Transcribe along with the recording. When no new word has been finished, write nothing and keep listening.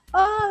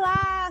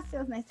Olá,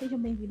 seus, né? Sejam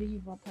bem-vindos de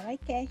volta ao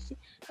Uaicast.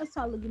 Eu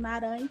sou a Lu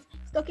Guimarães.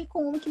 Estou aqui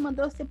com uma que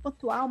mandou ser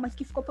pontual, mas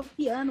que ficou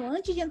piano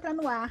antes de entrar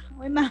no ar.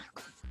 Oi,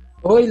 Marcos.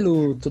 Oi,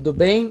 Lu, tudo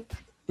bem?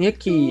 E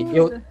aqui,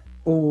 Tudo.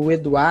 o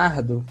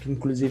Eduardo, que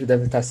inclusive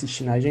deve estar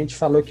assistindo a gente,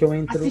 falou que eu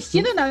entro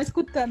Assistindo não,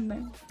 escutando,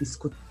 né?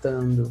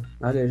 escutando.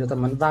 Olha, eu já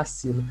tomando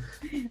vacilo.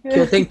 Que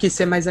eu tenho que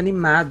ser mais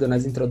animado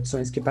nas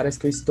introduções, que parece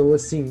que eu estou,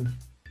 assim,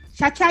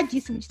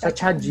 Chateadíssimo de estar aqui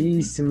comigo.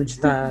 chateadíssimo de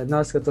estar...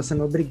 Nossa, que eu tô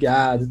sendo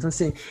obrigado. Então,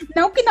 assim,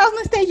 Não que nós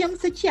não estejamos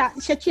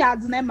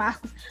chateados, né,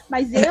 Marcos?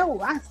 Mas eu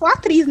sou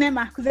atriz, né,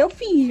 Marcos? Eu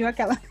finjo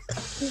aquela...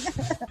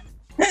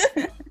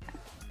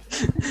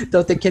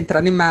 então eu tenho que entrar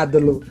animado,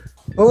 Lu.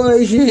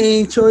 Oi,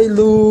 gente. Oi,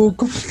 Lu.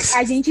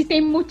 A gente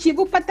tem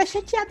motivo para estar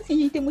chateado, assim. A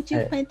gente tem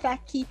motivo para entrar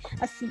aqui,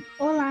 assim.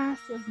 Olá,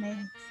 seus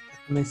nerds.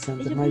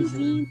 Começando Sejam mais um.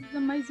 bem-vindos a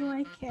mais um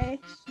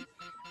Uaicast.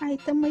 Ai,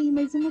 estamos aí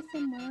mais uma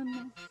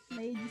semana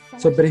na edição.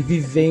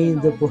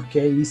 Sobrevivendo, porque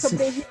é isso.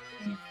 Sobrevivendo.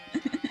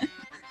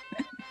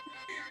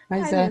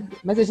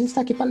 Mas a gente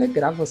tá aqui pra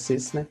alegrar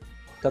vocês, né?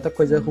 Tanta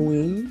coisa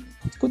ruim.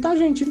 Escuta a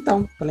gente,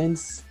 então. Pelo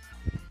menos,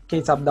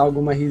 quem sabe dar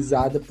alguma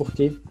risada,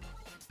 porque...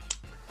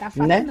 Tá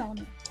fácil, né? não,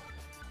 né?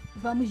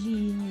 Vamos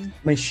de...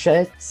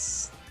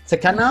 Manchetes. Você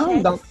quer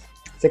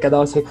Você quer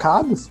dar os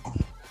recados?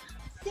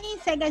 Sim,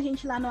 segue a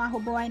gente lá no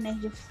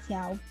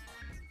 @Uainerd_oficial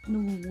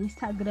no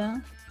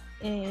Instagram,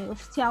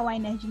 oficial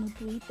Uainerd no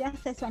Twitter,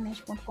 acesse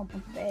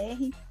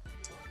uainerd.com.br,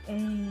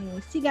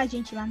 siga a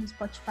gente lá no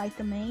Spotify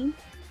também.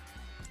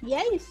 E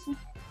é isso.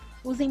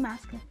 Usem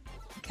máscara.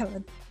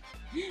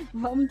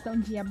 Vamos então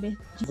de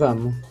abertura.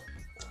 Vamos.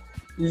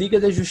 Liga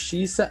da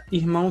Justiça,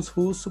 irmãos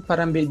russos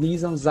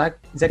parabenizam Zack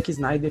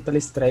Snyder pela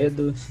estreia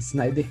do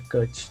Snyder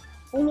Cut.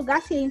 Um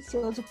Lugar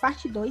Silencioso,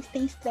 Parte 2,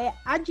 tem estreia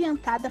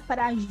adiantada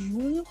para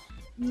junho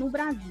no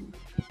Brasil.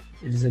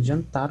 Eles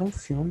adiantaram o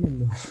filme,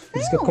 Lu.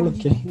 Por isso que eu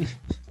coloquei.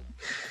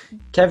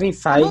 Kevin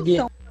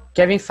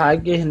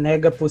Feige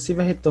nega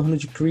possível retorno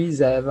de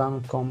Chris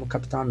Evans como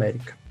Capitão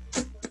América.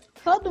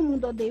 Todo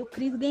Mundo Odeia o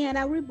Chris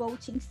ganhará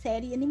reboot em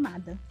série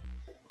animada.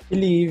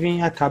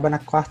 Believe acaba na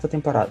 4ª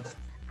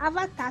temporada.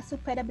 Avatar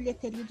supera a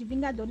bilheteria de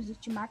Vingadores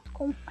Ultimato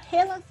com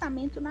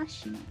relançamento na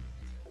China.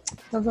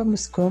 Então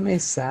vamos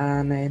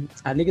começar, né?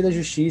 A Liga da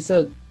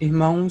Justiça,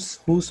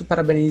 irmãos russos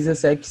parabeniza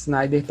Zack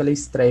Snyder pela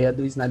estreia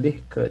do Snyder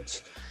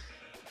Cut.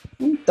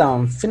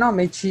 Então,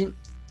 finalmente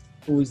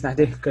o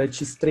Snyder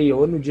Cut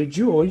estreou no dia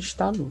de hoje,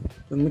 tá?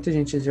 Muita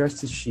gente já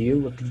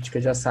assistiu, a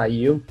crítica já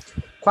saiu.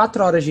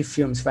 4 horas de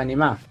filme, você vai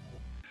animar?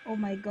 Oh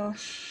my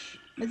gosh.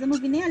 Mas eu não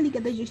vi nem a Liga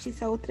da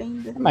Justiça outra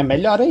ainda. Mas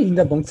melhor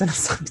ainda, é bom que você não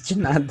sabe de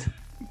nada.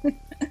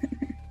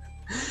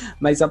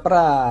 Mas só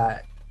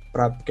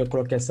porque eu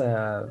coloquei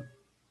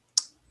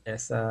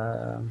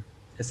essa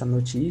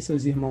notícia,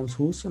 os irmãos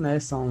russos, né,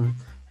 são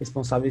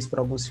responsáveis por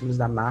alguns filmes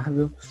da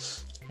Marvel,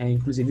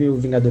 inclusive o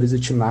Vingadores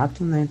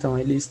Ultimato, né, então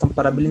eles estão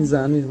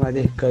parabenizando o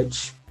Snyder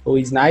Cut, o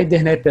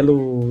Snyder, né,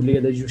 pelo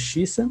Liga da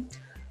Justiça.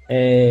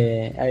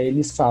 Aí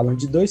eles falam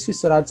de 2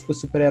 fissurados por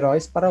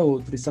super-heróis para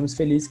outro, estamos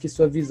felizes que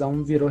sua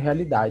visão virou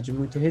realidade,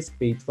 muito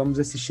respeito, vamos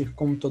assistir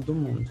como todo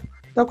mundo.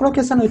 Então eu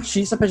coloquei essa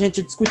notícia pra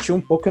gente discutir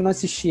um pouco, eu não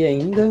assisti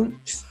ainda,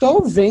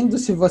 estou vendo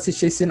se vou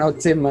assistir esse final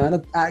de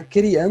semana,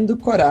 criando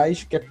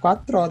coragem, que é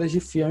 4 horas de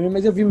filme,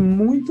 mas eu vi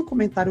muito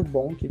comentário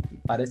bom, que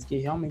parece que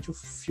realmente o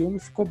filme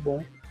ficou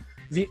bom.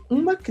 Vi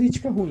uma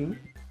crítica ruim,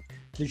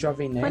 de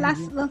Jovem Nerd.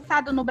 Foi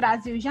lançado no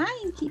Brasil já?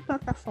 Em que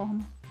plataforma?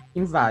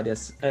 Em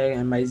várias,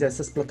 mas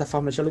essas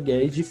plataformas de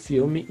aluguel de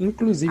filme,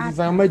 inclusive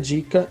vai uma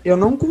dica, eu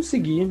não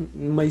consegui,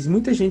 mas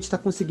muita gente tá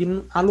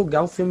conseguindo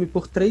alugar o filme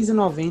por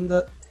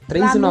R$3,90.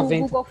 Lá no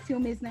Google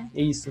Filmes, né?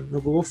 Isso, no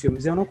Google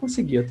Filmes. Eu não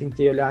consegui, eu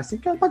tentei olhar assim,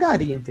 que eu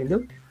pagaria, entendeu?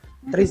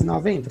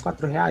 R$3,90,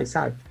 R$4,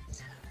 sabe?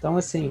 Então,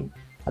 assim,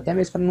 até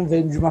mesmo para não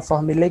ver de uma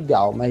forma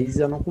ilegal, mas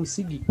eu não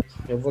consegui.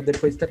 Eu vou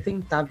depois até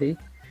tentar ver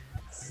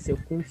se eu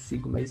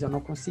consigo, mas eu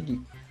não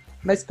consegui.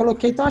 Mas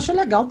coloquei, então eu achei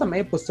legal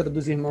também a postura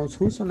dos irmãos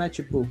russos, né?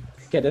 Tipo,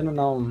 querendo ou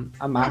não,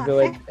 a Marvel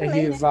é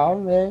rival,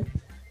 né?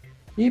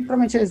 E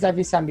provavelmente eles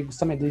devem ser amigos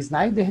também do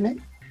Snyder, né?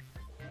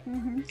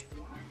 Uhum.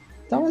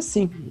 Então,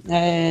 assim,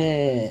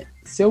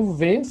 se eu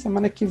ver,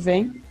 semana que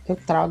vem, eu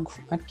trago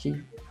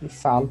aqui e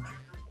falo.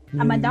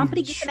 Mas dá uma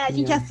preguiça, né? A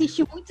gente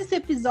assiste muitos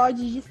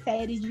episódios de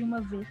série de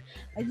uma vez.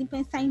 Mas em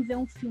pensar em ver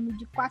um filme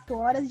de 4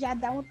 horas já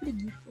dá uma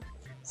preguiça.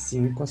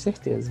 Sim, com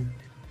certeza.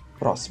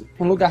 Próximo.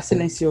 Um Lugar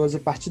Silencioso,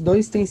 parte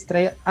 2, tem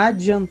estreia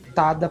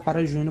adiantada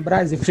para junho no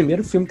Brasil. O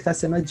primeiro filme que está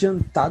sendo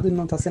adiantado e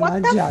não está sendo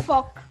adiado.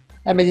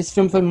 Mas esse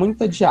filme foi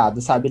muito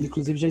adiado, sabe? Ele,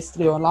 inclusive, já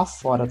estreou lá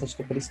fora. Acho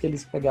que é por isso que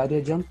eles pegaram e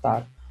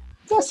adiantaram.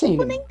 Então, assim...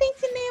 nem tem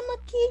cinema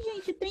aqui,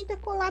 gente. 30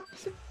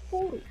 colapso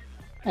puro.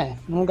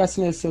 Um Lugar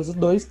Silencioso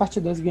 2,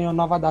 parte 2, ganhou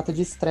nova data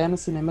de estreia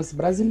nos cinemas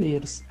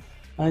brasileiros.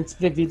 Antes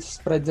previstos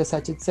para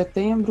 17 de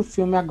setembro, o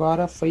filme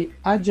agora foi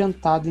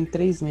adiantado em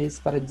 3 meses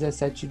para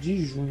 17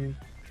 de junho.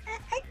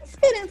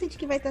 Esperança de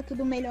que vai estar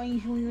tudo melhor em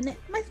junho, né?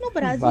 Mas no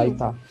Brasil... Vai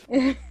estar.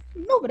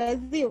 No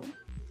Brasil...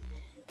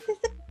 Vocês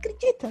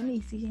acreditam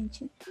nisso,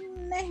 gente?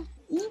 Né?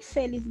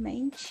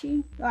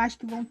 Infelizmente, eu acho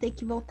que vão ter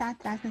que voltar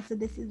atrás nessa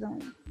decisão.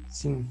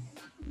 Sim.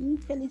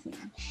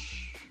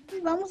 Infelizmente. E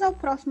vamos ao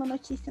próximo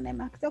notícia, né,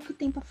 Marcos? É o que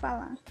tem pra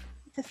falar.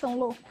 Vocês são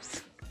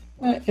loucos.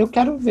 Eu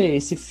quero ver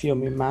esse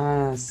filme,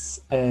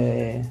 mas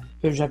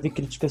eu já vi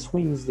críticas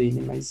ruins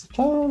dele, mas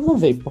eu vou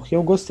ver, porque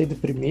eu gostei do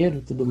primeiro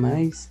e tudo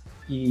mais,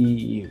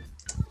 e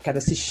quero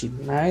assistir.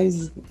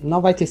 Mas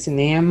não vai ter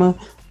cinema,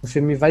 o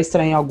filme vai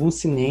estrear em alguns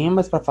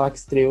cinemas pra falar que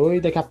estreou,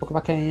 e daqui a pouco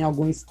vai cair em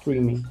algum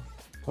streaming,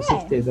 com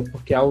certeza,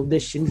 porque é o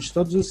destino de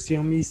todos os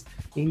filmes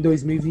em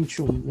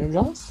 2021. Eu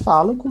já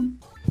falo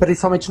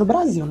principalmente no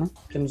Brasil, né?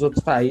 Porque nos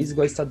outros países,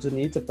 igual Estados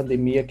Unidos, a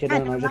pandemia,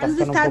 querendo ou não, já tá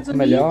ficando um pouco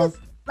melhor.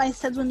 Nos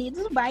Estados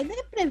Unidos, o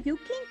Biden previu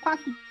que em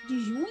 4 de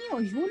junho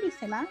ou julho,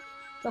 sei lá,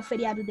 que é o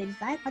feriado deles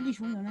lá, é 4 de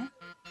junho, né?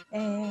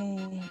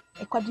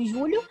 É 4 de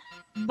julho,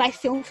 vai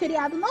ser um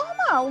feriado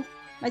normal.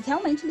 Mas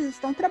realmente eles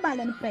estão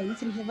trabalhando para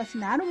isso, eles já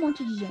vacinaram um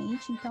monte de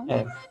gente, então...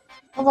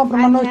 Então vamos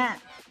pra uma notícia.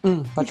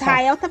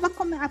 Israel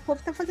a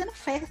povo tá fazendo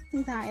festa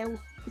em Israel,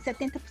 e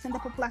 70% da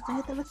população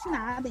já tá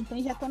vacinada, então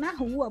eles já estão na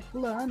rua,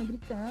 pulando,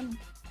 gritando.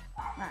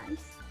 Mas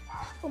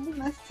vamos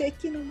nascer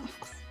aqui no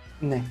Marcos.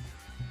 Né?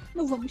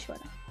 Não vamos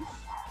chorar.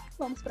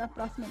 Vamos para a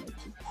próxima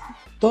notícia.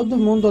 Todo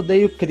Mundo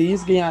Odeia o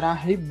Chris ganhará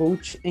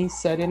reboot em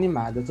série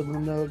animada. Todo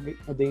Mundo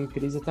Odeia o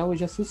Chris até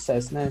hoje é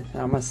sucesso, né?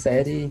 É uma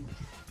série,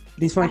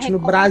 principalmente no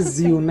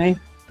Brasil, né?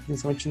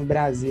 Principalmente no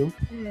Brasil.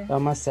 É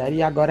uma série.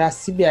 E agora a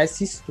CBS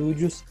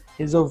Studios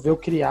resolveu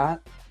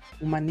criar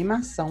uma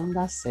animação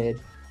da série.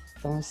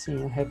 Então,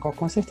 assim, a Record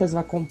com certeza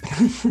vai comprar.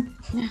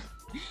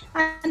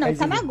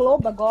 Tá na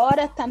Globo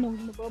agora, tá no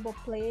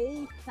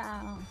Globoplay,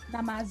 tá na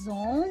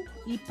Amazon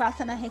e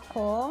passa na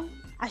Record.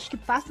 Acho que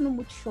passa no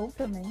Multishow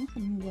também, se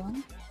não me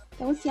engano.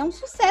 Então, assim, é um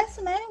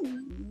sucesso, né?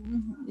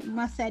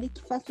 Uma série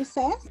que faz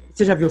sucesso.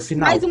 Você já viu o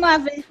final? Mais uma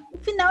vez. O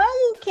final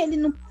é o que ele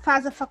não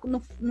faz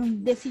não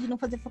decide não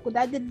fazer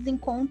faculdade, eles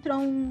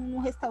encontram um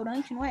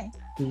restaurante, não é?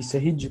 Isso é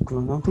ridículo,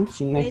 não tem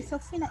fim, né? Esse é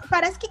o final.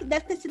 Parece que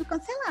deve ter sido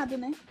cancelado,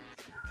 né?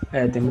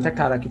 Tem muita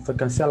cara que foi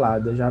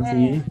cancelada, eu já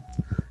vi.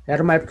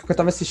 Era uma época que eu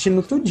tava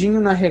assistindo tudinho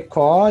na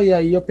Record, e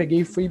aí eu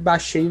peguei e fui e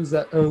baixei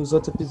os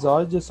outros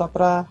episódios só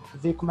pra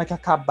ver como é que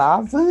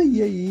acabava,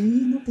 e aí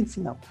não tem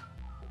final.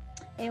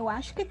 Eu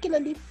acho que aquilo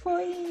ali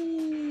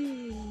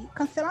foi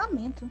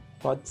cancelamento.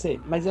 Pode ser,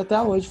 mas até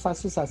hoje faz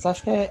sucesso.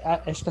 Acho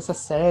que essa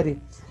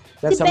série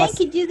deve Se ser bem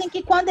que dizem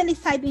que quando ele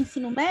sai do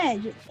ensino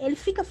médio, ele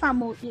fica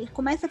famoso, ele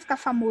começa a ficar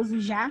famoso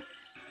já,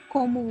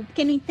 como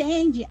quem não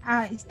entende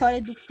a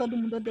história do Todo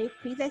Mundo Odeia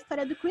o Chris, é a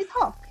história do Chris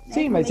Rock. Né?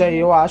 Sim, mas aí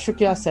eu acho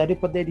que a série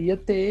poderia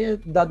ter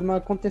dado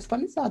uma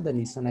contextualizada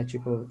nisso, né?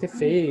 Tipo, ter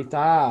feito,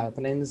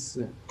 pelo menos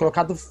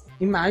colocado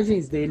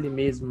imagens dele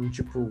mesmo,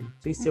 tipo,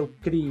 sem ser o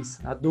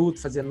Chris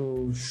adulto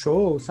fazendo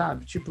show,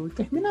 sabe? Tipo,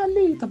 terminar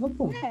ali, tava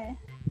bom.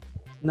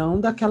 Não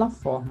daquela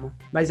forma.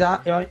 Mas eu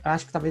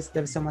acho que talvez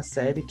deve ser uma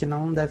série que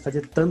não deve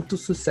fazer tanto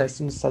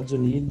sucesso nos Estados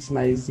Unidos,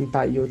 mas em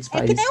outros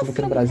países, como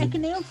aqui no Brasil.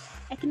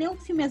 É que nem o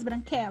filme As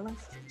Branquelas,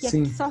 que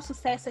é só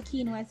sucesso aqui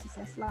e não é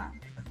sucesso lá.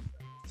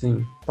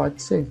 Sim,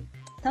 pode ser.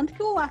 Tanto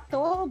que o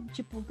ator,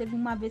 tipo, teve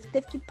uma vez que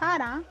teve que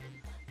parar,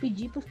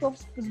 pedir pros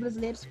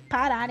brasileiros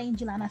pararem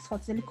de ir lá nas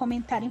fotos, eles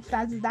comentarem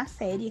frases da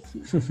série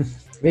aqui.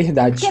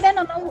 Verdade. Querendo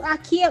ou não,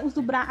 aqui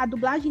a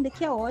dublagem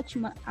daqui é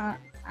ótima,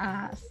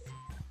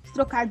 os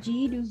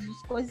trocadilhos,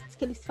 as coisas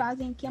que eles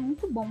fazem aqui é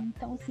muito bom.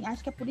 Então, assim,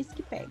 acho que é por isso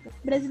que pega.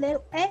 O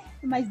brasileiro é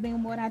mais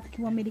bem-humorado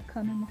que o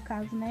americano, no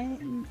caso, né?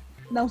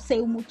 Não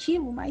sei o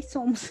motivo, mas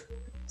somos.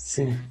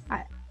 Sim.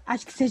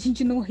 Acho que se a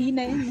gente não rir,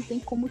 né? Não tem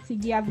como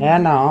seguir a vida.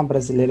 Não, a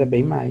brasileira é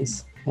bem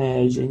mais.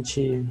 A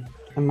gente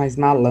é mais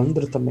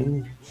malandro também,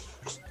 né?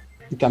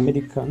 Do que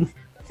americano.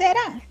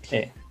 Será?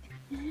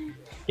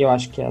 Eu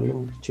acho que é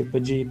o tipo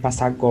de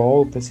passar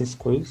golpe, essas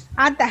coisas.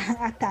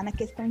 Tá. Na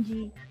questão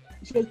de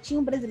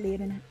jeitinho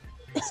brasileiro, né?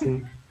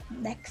 Sim.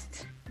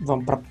 Next.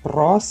 Vamos pra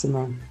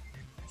próxima.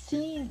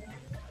 Sim.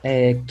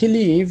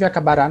 Killing Eve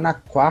acabará na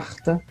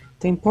 4ª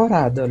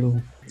temporada,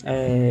 Lu.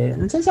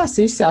 Não sei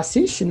se você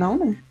assiste, não,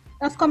 né?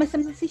 Nós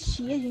começamos a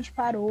assistir, a gente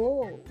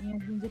parou em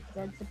alguns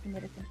episódios da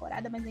primeira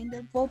temporada, mas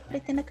ainda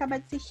pretendo acabar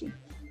de assistir.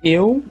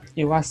 Eu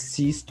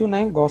assisto,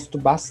 né? Gosto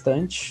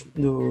bastante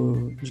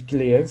de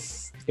Killing Eve.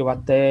 Eu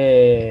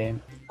até...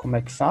 Como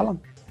é que fala?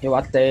 Eu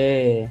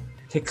até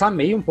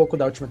reclamei um pouco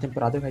da última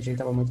temporada, que a gente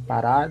tava muito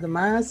parado,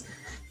 mas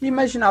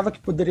imaginava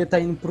que poderia estar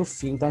indo pro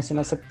fim. Então, assim,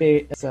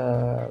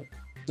 essa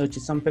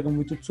notícia me pegou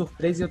muito de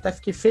surpresa e eu até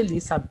fiquei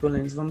feliz, sabe? Pelo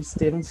menos vamos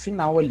ter um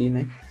final ali,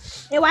 né?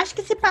 Eu acho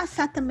que se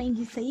passar também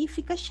disso aí,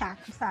 fica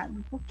chato,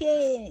 sabe?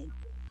 Porque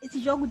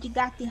esse jogo de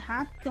gato e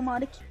rato tem uma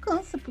hora que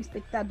cansa pro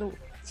espectador.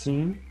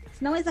 Sim.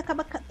 Senão eles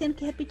acabam tendo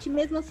que repetir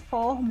mesmas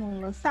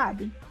fórmulas,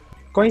 sabe?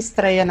 Com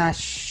estreia na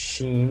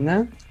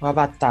China, o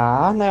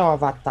Avatar, né? O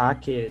Avatar,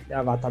 que é o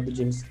Avatar do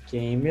James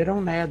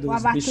Cameron, né?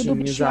 Dos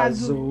bichinhos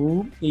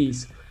azul.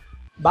 Isso.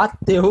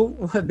 Bateu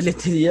a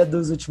bilheteria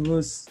dos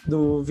últimos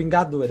do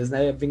Vingadores,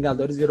 né?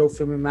 Vingadores virou o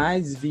filme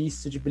mais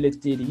visto de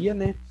bilheteria,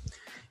 né?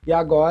 E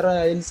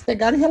agora eles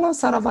pegaram e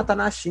relançaram o Avatar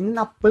na China e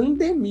na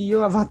pandemia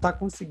o Avatar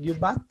conseguiu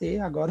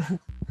bater agora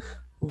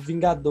o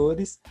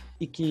Vingadores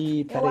e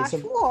que...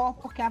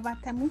 Porque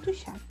Avatar é muito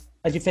chato.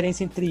 A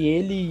diferença entre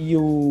ele e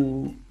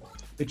o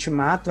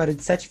Ultimato era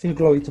de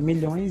 7,8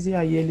 milhões e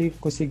aí ele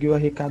conseguiu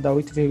arrecadar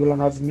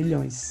 8,9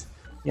 milhões.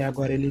 E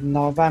agora ele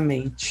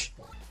novamente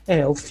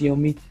é o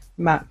filme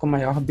com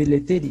maior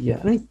bilheteria.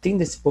 Eu não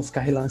entendo esse povo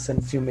ficar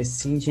relançando filme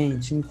assim,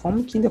 gente.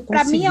 Como que ainda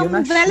Pra mim é conseguiu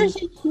um velho China?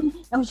 jeitinho.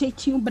 É um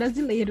jeitinho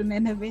brasileiro, né?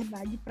 Na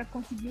verdade, pra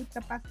conseguir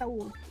ultrapassar o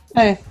outro.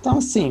 Então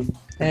assim,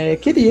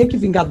 queria que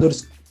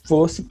Vingadores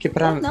fosse, porque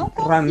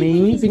pra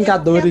mim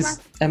Vingadores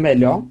é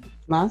melhor,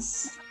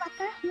 mas...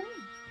 Tá ruim,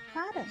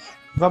 cara.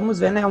 Vamos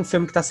ver, né? É um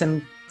filme que tá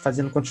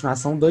fazendo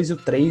continuação, 2 e o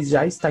 3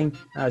 já está em...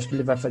 Acho que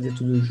ele vai fazer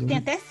tudo junto. Tem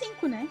até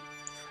 5, né?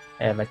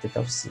 Vai ter até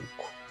o 5.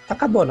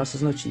 Acabou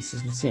nossas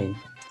notícias, Luciene.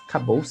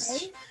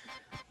 Acabou-se.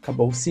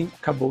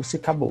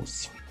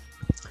 Acabou-se.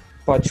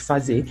 Pode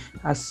fazer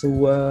a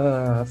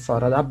sua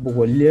fora da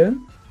bolha.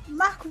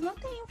 Marcos, não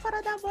tem um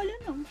fora da bolha,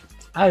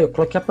 não. Eu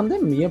coloquei a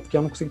pandemia, porque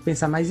eu não consigo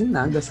pensar mais em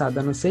nada, sabe?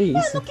 A não ser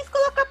isso. Eu não quis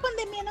colocar a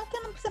pandemia, não,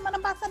 porque semana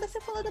passada você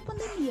falou da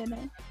pandemia,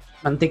 né?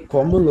 Mas não tem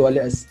como, Lu.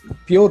 Aliás,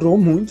 piorou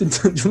muito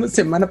de uma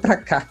semana pra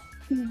cá.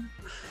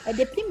 É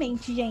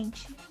deprimente,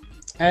 gente.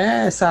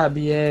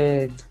 Sabe?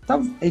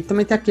 E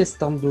também tem a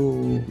questão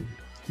do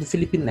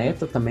Felipe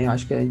Neto também, eu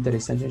acho que é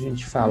interessante a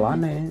gente falar,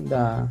 né?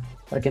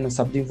 Pra quem não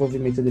sabe, do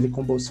envolvimento dele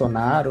com o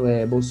Bolsonaro.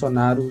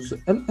 Bolsonaro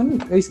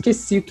eu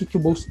esqueci o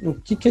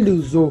que ele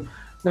usou.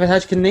 Na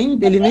verdade, que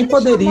ele nem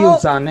poderia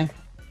usar, né?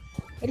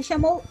 Ele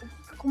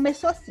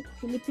começou assim,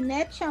 Felipe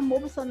Neto chamou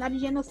o Bolsonaro de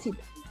genocida.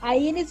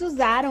 Aí eles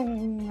usaram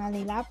a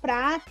lei lá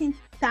pra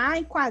tentar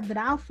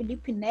enquadrar o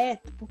Felipe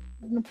Neto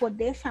no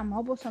poder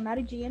chamar o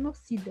Bolsonaro de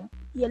genocida.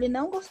 E ele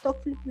não gostou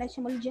que o Felipe Neto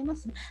chamou ele de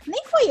genocida.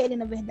 Nem foi ele,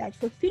 na verdade,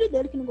 foi o filho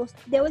dele que não gostou.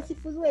 Deu esse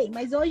fuzuê.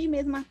 Mas hoje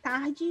mesmo à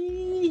tarde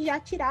já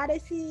tiraram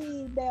esse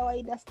B.O.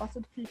 aí das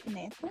costas do Felipe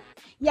Neto.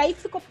 E aí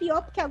ficou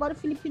pior porque agora o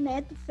Felipe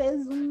Neto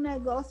fez um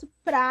negócio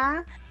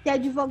pra ter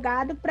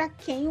advogado pra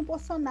quem o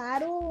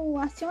Bolsonaro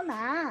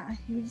acionar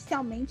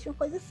judicialmente, uma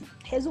coisa assim.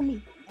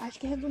 Resumir. Acho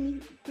que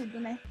resumir tudo,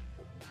 né?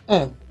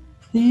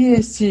 E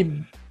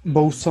esse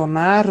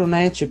Bolsonaro,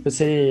 né? Tipo,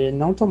 se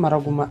não tomar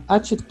alguma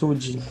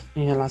atitude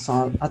em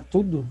relação a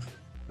tudo,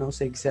 não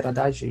sei o que será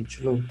da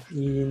gente, Lu.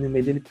 E no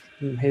meio dele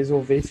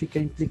resolver, fica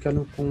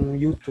implicando com o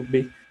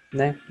YouTube,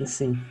 né?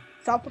 Assim.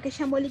 Só porque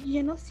chamou ele de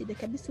genocida,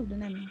 que absurdo,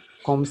 né, mano?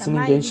 Como se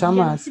ninguém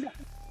chamasse.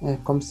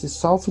 Como se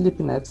só o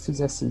Felipe Neto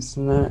fizesse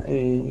isso, né?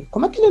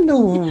 Como é que ele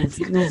não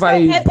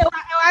vai...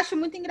 Eu acho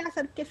muito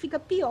engraçado, porque fica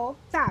pior,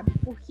 sabe?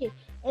 Porque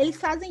eles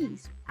fazem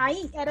isso.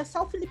 Aí era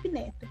só o Felipe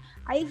Neto.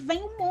 Aí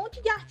vem um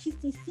monte de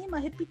artista em cima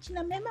repetindo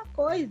a mesma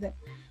coisa.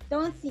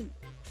 Então, assim,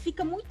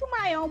 fica muito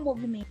maior o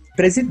movimento.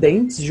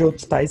 Presidentes de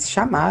outros países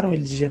chamaram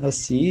ele de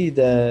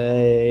genocida,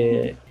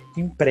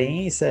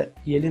 imprensa,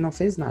 e ele não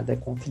fez nada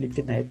com o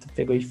Felipe Neto,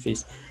 pegou e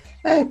fez.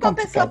 Uma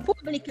pessoa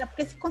pública,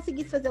 porque se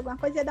conseguisse fazer alguma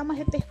coisa ia dar uma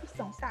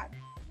repercussão, sabe?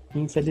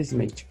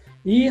 Infelizmente.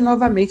 E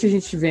novamente a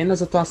gente vê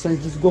nas atuações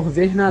dos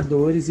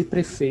governadores e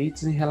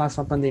prefeitos em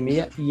relação à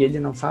pandemia, e ele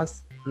não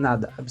faz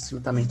nada,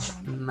 absolutamente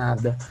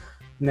nada,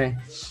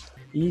 né?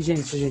 E,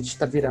 gente, a gente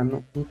tá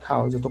virando um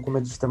caos. Eu tô com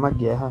medo de ter uma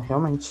guerra,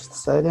 realmente,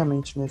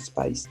 seriamente, nesse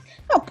país.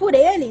 Não, por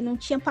ele, não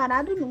tinha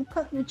parado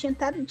nunca,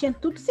 tinha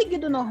tudo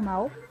seguido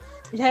normal.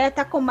 Já ia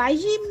estar com mais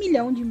de 1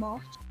 milhão de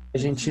mortes. A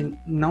gente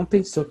não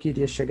pensou que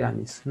iria chegar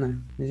nisso, né?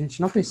 A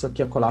gente não pensou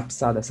que ia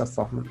colapsar dessa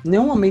forma. Em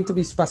nenhum momento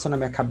isso passou na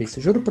minha cabeça.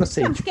 Juro pra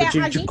você,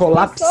 de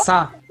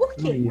colapsar. Pensou, por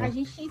quê? A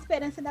gente tinha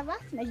esperança da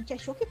vacina. A gente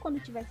achou que quando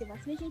tivesse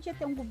vacina, a gente ia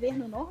ter um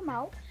governo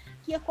normal,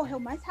 que ia correr o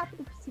mais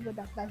rápido possível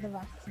da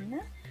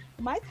vacina,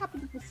 o mais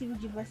rápido possível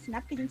de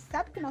vacinar, porque a gente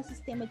sabe que o nosso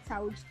sistema de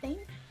saúde tem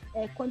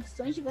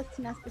condições de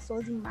vacinar as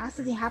pessoas em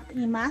massa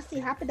e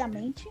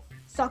rapidamente.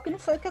 Só que não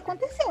foi o que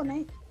aconteceu,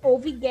 né?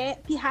 Houve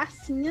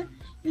pirracinha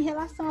em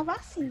relação à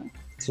vacina.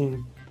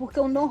 Sim. Porque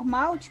o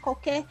normal de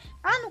qualquer...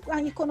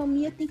 a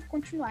economia tem que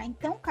continuar.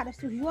 Então, cara,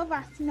 surgiu a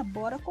vacina,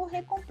 bora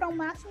correr, comprar o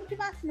máximo de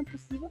vacina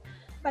possível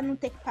para não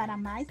ter que parar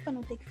mais, para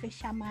não ter que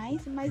fechar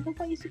mais, mas não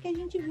foi isso que a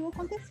gente viu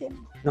acontecer.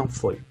 Não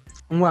foi.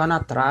 1 ano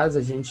atrás,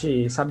 a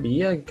gente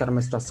sabia que era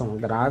uma situação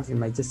grave,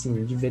 mas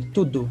assim, de ver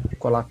tudo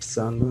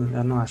colapsando,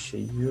 eu não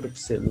achei, juro pra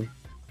você, em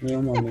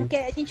nenhum momento. Porque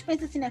a gente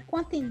pensa assim, né, com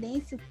a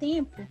tendência, o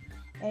tempo...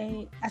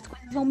 as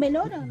coisas vão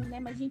melhorando, né?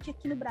 Mas a gente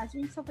aqui no Brasil,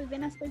 a gente só foi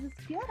vendo as coisas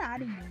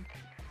piorarem, né?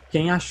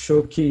 Quem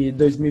achou que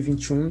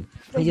 2021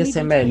 ia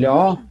ser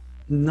melhor,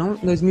 não,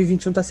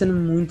 2021 tá sendo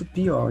muito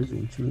pior,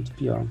 gente. Muito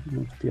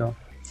pior.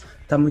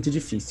 Tá muito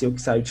difícil. Eu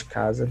que saio de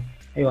casa,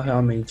 eu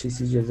realmente,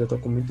 esses dias eu tô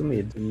com muito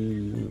medo.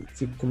 E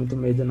fico com muito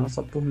medo não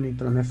só por mim,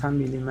 pela minha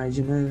família.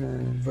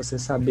 Imagina você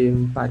saber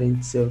um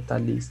parente seu tá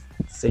ali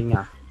sem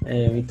ar.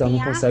 Então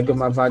não consegue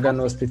uma vaga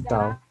no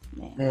hospital.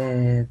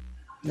 É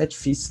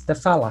difícil até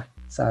falar,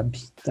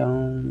 sabe?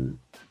 Então,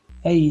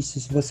 é isso.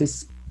 Se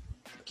vocês,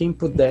 quem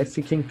puder,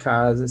 fica em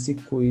casa, se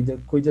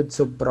cuida do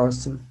seu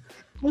próximo.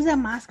 Usa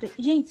máscara.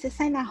 Gente, você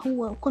sai na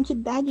rua,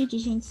 quantidade de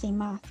gente sem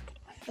máscara.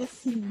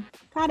 Assim,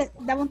 cara,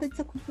 dá vontade de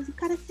ser assim,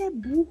 cara, você é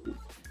burro.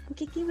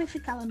 Porque quem vai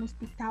ficar lá no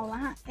hospital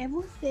lá é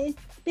você,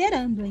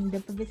 esperando ainda,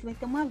 pra ver se vai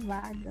ter uma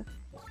vaga.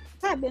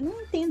 Sabe, eu não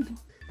entendo.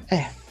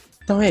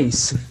 Então é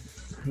isso.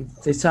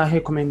 Essa é a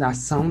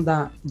recomendação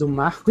do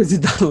Marcos e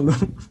da Lu.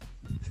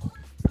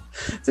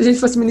 Se a gente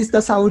fosse ministro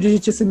da saúde, a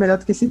gente ia ser melhor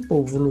do que esse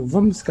povo, Lu.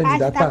 Vamos se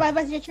candidatar?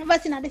 A gente tinha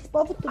vacinado esse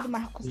povo tudo,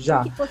 Marcos.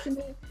 Já. Que fosse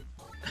no...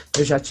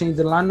 Eu já tinha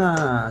ido lá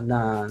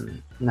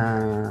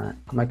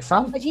como é que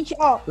fala? A gente,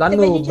 lá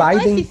no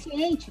Biden.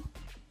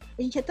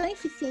 A gente é tão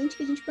eficiente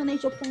que a gente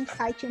planejou pôr um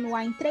site no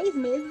ar em 3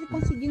 meses e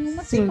conseguiu em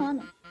uma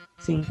semana.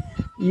 Sim.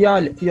 E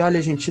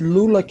olha, gente,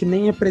 Lula, que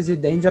nem é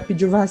presidente, já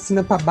pediu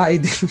vacina pra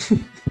Biden.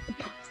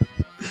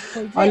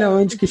 Olha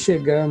onde que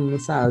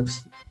chegamos, sabe?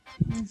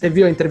 Você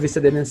viu a entrevista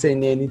dele na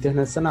CNN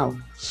Internacional?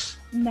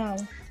 Não.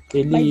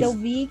 Mas eu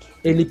vi.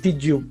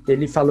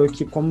 Ele falou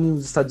que como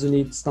os Estados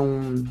Unidos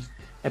estão...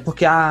 É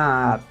porque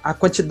a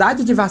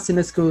quantidade de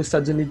vacinas que os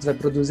Estados Unidos vai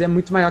produzir é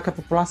muito maior que a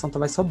população, então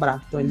vai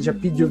sobrar. Então ele já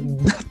pediu,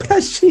 dá pra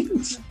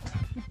gente.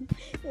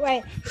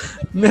 Ué.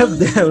 Meu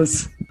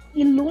Deus.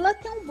 E Lula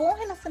tem um bom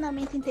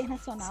relacionamento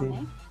internacional, Sim.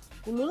 né?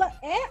 O Lula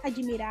é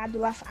admirado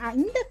lá,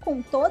 ainda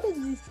com todos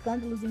os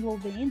escândalos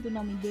envolvendo o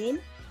nome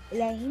dele,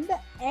 ele ainda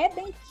é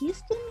bem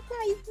quisto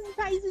em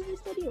países do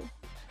exterior.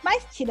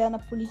 Mas tirando a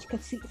política,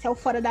 se é o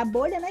fora da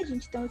bolha, né,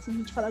 gente? Então, assim, a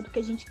gente fala do que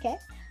a gente quer.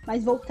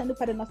 Mas voltando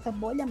para a nossa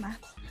bolha,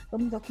 Marcos,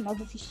 vamos ao que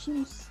nós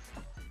assistimos?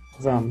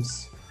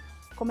 Vamos.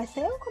 Começa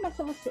eu ou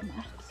começa você,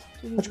 Marcos?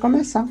 Pode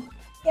começar.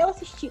 Eu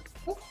assisti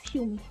um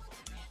filme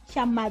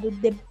chamado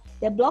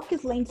The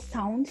Blockland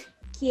Sound,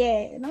 que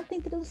não tem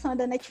tradução, é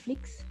da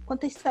Netflix.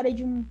 Conta a história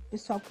de um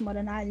pessoal que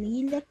mora na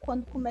ilha,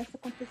 quando começa a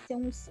acontecer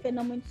uns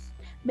fenômenos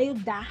meio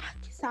dark,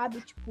 sabe?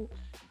 Tipo,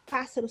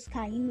 pássaros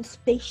caindo, os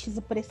peixes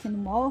aparecendo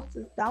mortos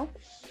e tal.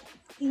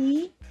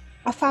 E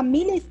uma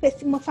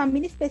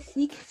família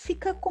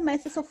específica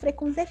começa a sofrer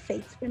com os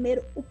efeitos.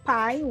 Primeiro, o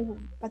pai, o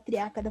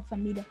patriarca da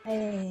família,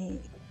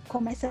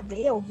 começa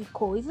a ouvir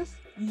coisas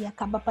e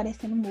acaba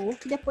aparecendo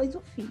morto. E depois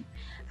o filho.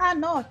 A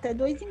nota é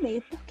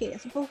 2,5. Por quê?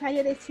 Essa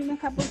porcaria desse filme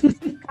acabou de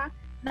explicar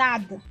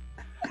nada,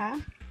 tá?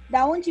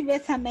 Da onde veio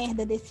essa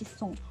merda desse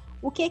som?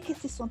 O que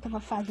esse som tava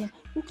fazendo?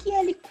 O que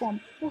ele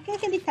come? Por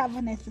que ele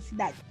tava nessa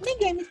cidade?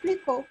 Ninguém me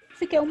explicou.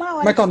 Fiquei uma hora...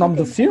 Como é que é o nome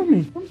do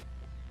filme?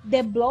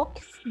 The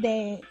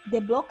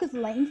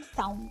Blockland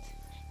Sound.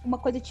 Uma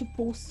coisa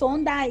tipo o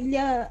som da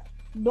ilha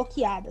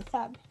bloqueada,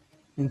 sabe?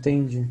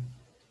 Entendi.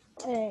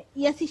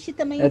 E assisti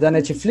também... É da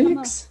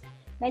Netflix?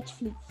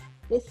 Netflix,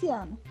 desse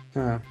ano.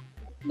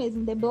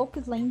 Mesmo, The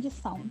Blockland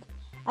Sound.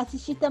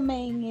 Assisti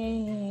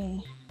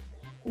também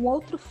um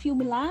outro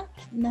filme lá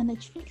na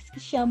Netflix que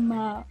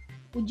chama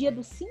O Dia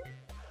do Sim.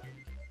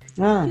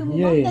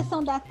 Filme na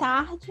sessão da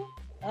tarde.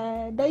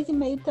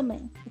 2,5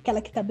 também.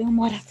 Aquela que tá bem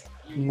humorada.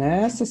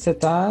 Nessa, você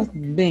tá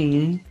bem,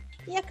 hein?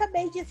 E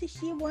acabei de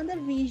assistir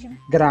WandaVision.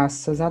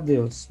 Graças a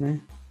Deus,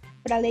 né?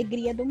 Pra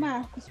alegria do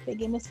Marcos.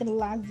 Peguei meu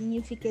celularzinho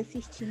e fiquei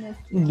assistindo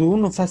aqui. Lu,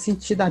 não faz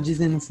sentido a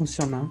Disney não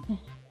funcionar.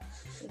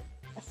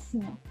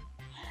 Assim, ó.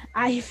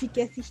 Aí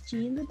fiquei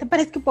assistindo.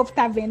 Parece que o povo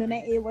tá vendo,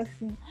 né? Eu,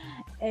 assim...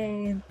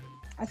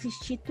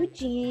 assisti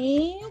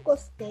tudinho.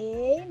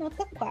 Gostei.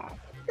 Nota 4.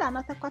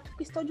 Nota 4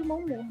 porque estou de mau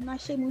humor. Não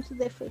achei muitos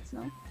defeitos,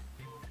 não.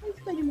 Mas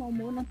estou de mau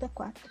humor. Nota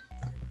 4.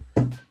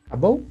 Tá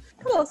bom?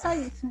 Acabou, só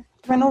isso.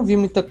 Eu não vi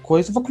muita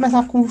coisa. Vou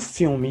começar com o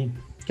filme,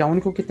 que é o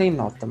único que tem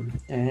nota.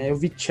 Eu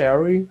vi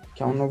Cherry,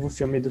 que é um novo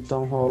filme do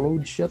Tom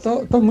Holland. Eu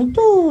tô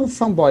muito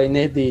fanboy,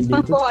 né, dele.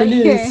 Tudo que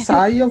ele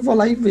sai, eu vou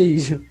lá e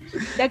vejo.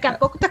 Daqui a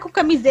pouco tá com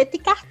camiseta e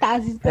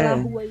cartazes pela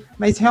rua aí.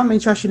 Mas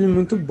realmente eu acho ele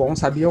muito bom,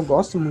 sabe? Eu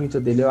gosto muito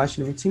dele, eu acho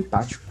ele muito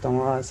simpático.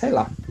 Então, sei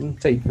lá, não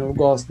sei. Eu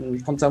gosto.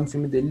 Quando sair um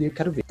filme dele, eu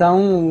quero ver.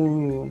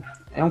 Então,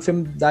 é um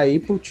filme da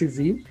Apple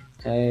TV.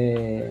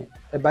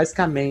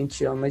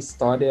 Basicamente uma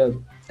história.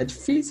 É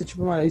difícil,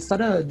 tipo, uma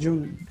história de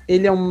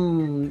ele é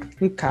um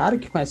cara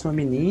que conhece uma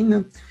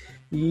menina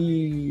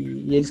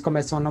e eles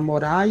começam a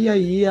namorar, e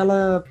aí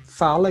ela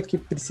fala que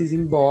precisa ir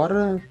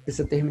embora,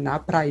 precisa terminar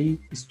para ir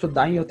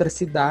estudar em outra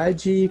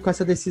cidade, e com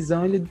essa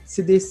decisão ele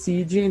se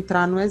decide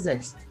entrar no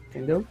exército,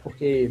 entendeu?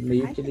 Porque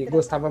meio que ele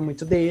gostava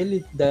muito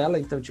dela,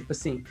 então tipo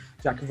assim,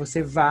 já que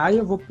você vai,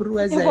 eu vou pro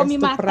exército. Eu vou me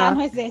matar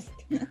no exército.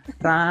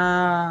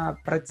 Pra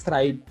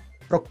distrair,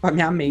 preocupar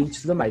minha mente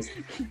e tudo mais.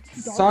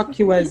 Só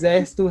que o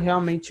exército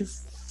realmente,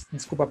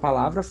 desculpa a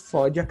palavra,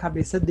 fode a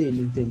cabeça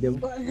dele, entendeu?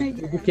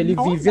 Tudo que ele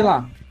vive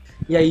lá.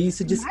 E aí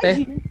isso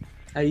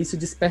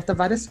desperta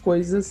várias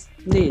coisas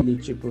nele,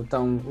 tipo,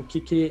 então o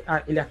que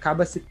ele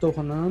acaba se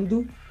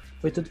tornando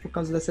foi tudo por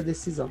causa dessa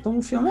decisão. Então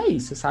o filme é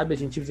isso, sabe? A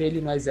gente vê ele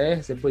no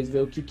exército, depois vê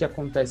o que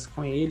acontece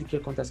com ele, o que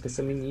acontece com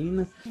essa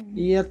menina,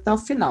 e até o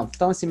final.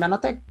 Então assim, minha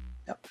nota é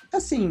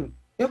assim...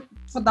 Eu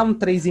vou dar um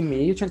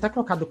 3,5, eu tinha até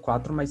colocado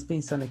 4, mas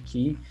pensando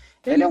aqui,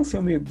 ele é um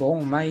filme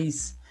bom,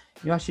 mas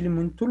eu acho ele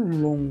muito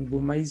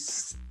longo,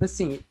 mas,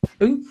 assim,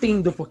 eu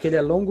entendo porque ele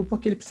é longo,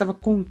 porque ele precisava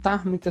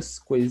contar muitas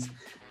coisas,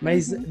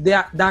 mas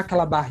dá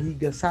aquela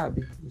barriga,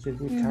 sabe?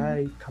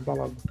 Acaba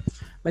logo.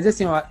 Mas,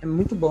 assim, ó, é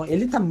muito bom,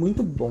 ele tá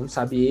muito bom,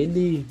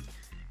 sabe?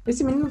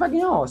 Esse menino vai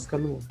ganhar Oscar,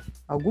 Lu.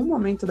 Algum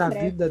momento da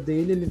vida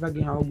dele, ele vai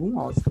ganhar algum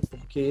Oscar,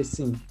 porque,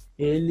 assim,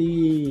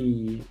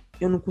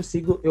 eu não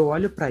consigo, eu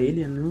olho pra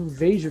ele, eu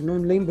não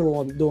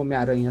lembro do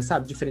Homem-Aranha,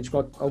 sabe? Diferente de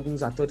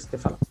alguns atores que você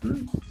fala,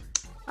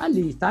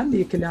 tá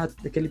ali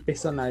aquele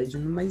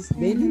personagem, mas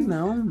dele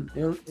não.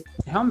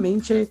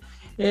 Realmente,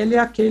 ele é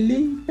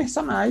aquele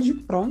personagem,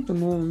 pronto,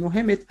 no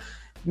remeto.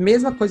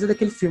 Mesma coisa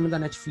daquele filme da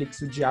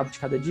Netflix, O Diabo de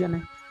Cada Dia,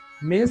 né?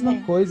 Mesma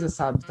coisa,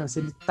 sabe? Então,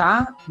 assim, ele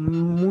tá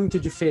muito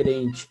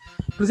diferente.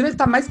 Inclusive, ele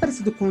tá mais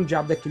parecido com o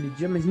Diabo daquele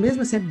dia, mas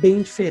mesmo assim é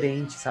bem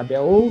diferente, sabe? É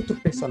outro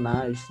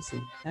personagem,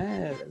 assim.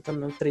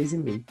 Também um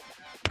 3,5.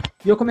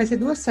 E eu comecei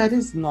 2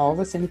 séries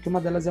novas, sendo que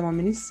uma delas é uma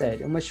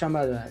minissérie. Uma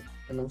chama,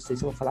 eu não sei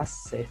se eu vou falar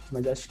certo,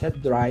 mas acho que é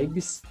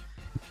Drives.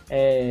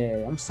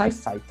 É um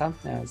sci-fi, tá?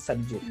 É uma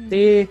série de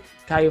ET,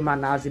 cai uma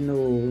nave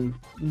no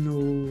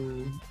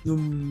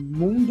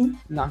mundo,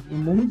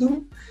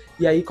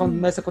 e aí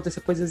começa a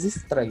acontecer coisas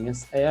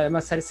estranhas. É uma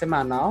série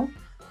semanal,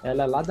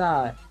 ela é lá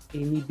da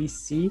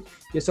NBC, e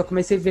eu só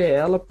comecei a ver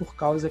ela por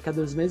causa que é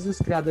dos mesmos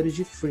criadores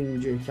de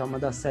Fringe, que é uma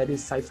das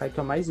séries sci-fi que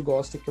eu mais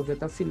gosto, que eu vi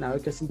até o final e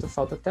que eu sinto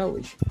falta até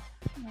hoje.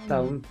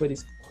 Então, por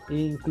isso.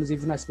 E,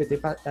 inclusive no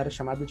SBT era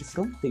chamada de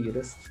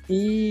Fronteiras.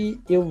 E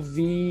eu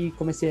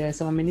comecei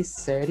essa uma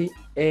minissérie.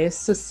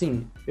 Essa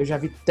sim, eu já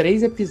vi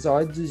 3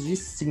 episódios de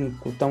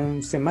 5.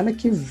 Então semana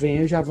que vem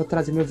eu já vou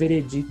trazer meu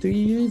veredito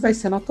e vai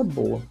ser nota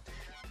boa.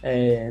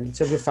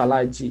 Você ouviu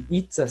falar de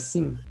It's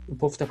Assim? O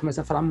povo tá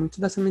começando a falar muito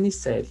dessa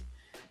minissérie.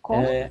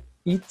 Como?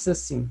 It's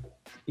Assim.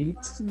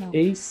 It's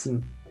Assim.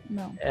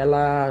 Não.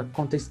 Ela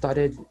conta a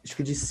história, acho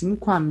que de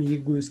 5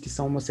 amigos que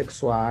são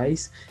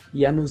homossexuais,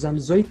 e é nos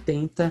anos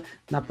 80,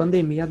 na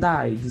pandemia da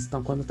AIDS.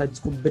 Então, quando tá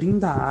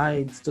descobrindo a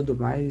AIDS e tudo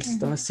mais.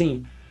 Então,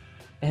 assim,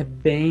 é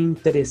bem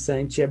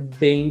interessante, é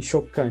bem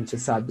chocante,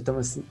 sabe? Então,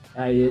 assim,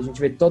 aí a gente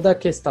vê toda a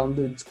questão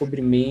do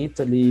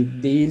descobrimento ali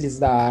deles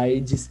da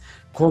AIDS,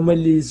 como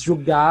eles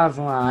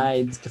julgavam a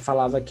AIDS, que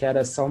falava que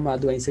era só uma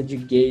doença de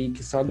gay,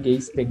 que só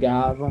gays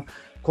pegavam,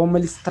 como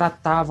eles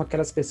tratavam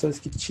aquelas pessoas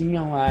que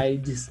tinham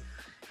AIDS.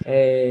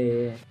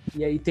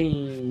 E aí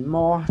tem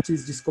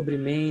mortes,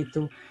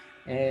 descobrimento,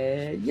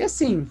 e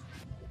assim,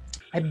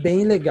 é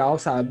bem legal,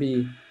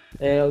 sabe?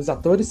 Os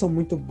atores são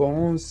muito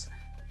bons,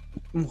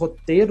 um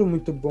roteiro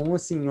muito bom,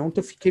 assim,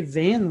 ontem eu fiquei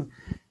vendo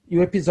e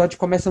o episódio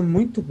começa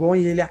muito bom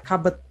e ele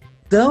acaba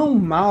tão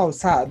mal,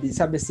 sabe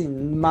assim,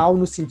 mal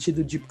no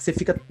sentido de que você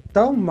fica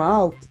tão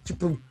mal, que,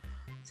 tipo,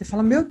 você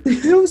fala, meu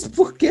Deus,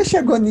 por que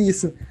chegou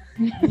nisso?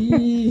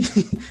 E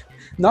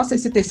nossa,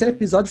 esse terceiro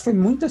episódio foi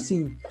muito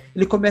assim.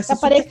 Ele começa tá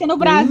parecendo no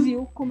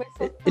Brasil.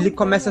 Ele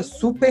começa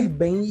super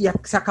bem e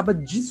você acaba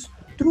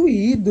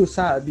destruído,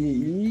 sabe?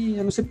 E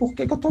eu não sei por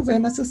que eu tô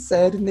vendo essa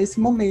série nesse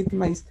momento,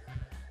 mas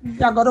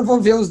e agora eu vou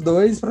ver os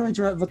dois,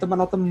 provavelmente vou dar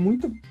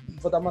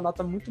uma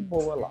nota muito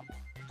boa lá.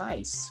 Tá,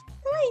 isso.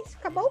 Então é isso,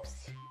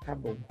 acabou-se?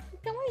 Acabou.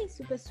 Então é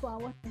isso, pessoal.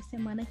 Até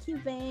semana que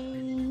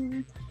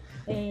vem.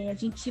 A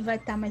gente vai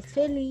estar mais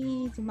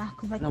feliz, o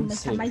Marcos vai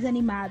começar mais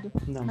animado.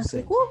 Não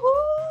sei.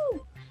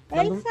 Uhul!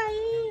 É isso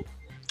aí!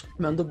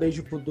 Manda um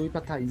beijo pro Du e pra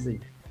Thaís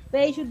aí.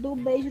 Beijo, Du,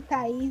 beijo,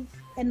 Thaís.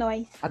 É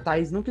nóis. A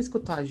Thaís nunca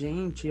escutou a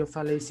gente e eu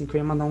falei assim que eu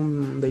ia mandar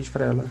um beijo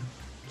pra ela.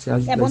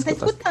 É bom estar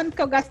escutando,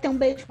 porque eu gastei um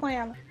beijo com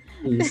ela.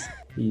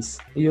 Isso.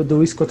 E o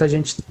Du escuta a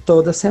gente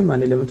toda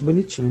semana, ele é muito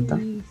bonitinho, tá?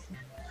 Isso.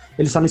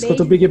 Ele só não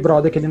escuta o Big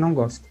Brother, que ele não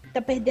gosta.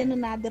 Tá perdendo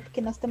nada,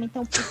 porque nós também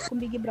estamos com o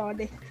Big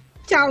Brother.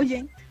 Tchau,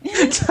 gente.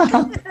 Tchau.